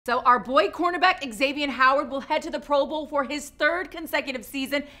So our boy cornerback Xavien Howard will head to the Pro Bowl for his third consecutive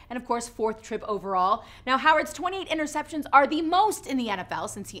season and, of course, fourth trip overall. Now, Howard's 28 interceptions are the most in the NFL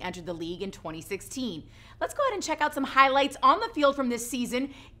since he entered the league in 2016. Let's go ahead and check out some highlights on the field from this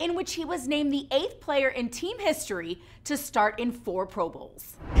season, in which he was named the 8th player in team history to start in 4 Pro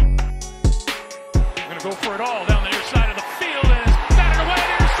Bowls. Going to go for it all down the near side of the field, and it's batted away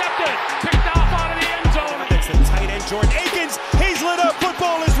and intercepted. Picked off out of the end zone. It's the tight end, Jordan Akins. He's lit up.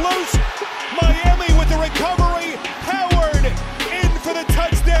 Football is loose. Miami with the recovery. Howard in for the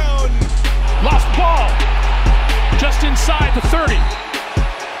touchdown. Lost ball just inside the 30.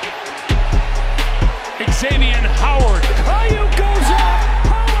 Xavien Howard. Caillou goes up.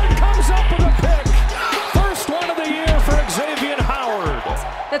 Howard comes up with a pick. First one of the year for Xavien Howard.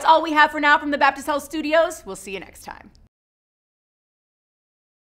 That's all we have for now from the Baptist Health Studios. We'll see you next time.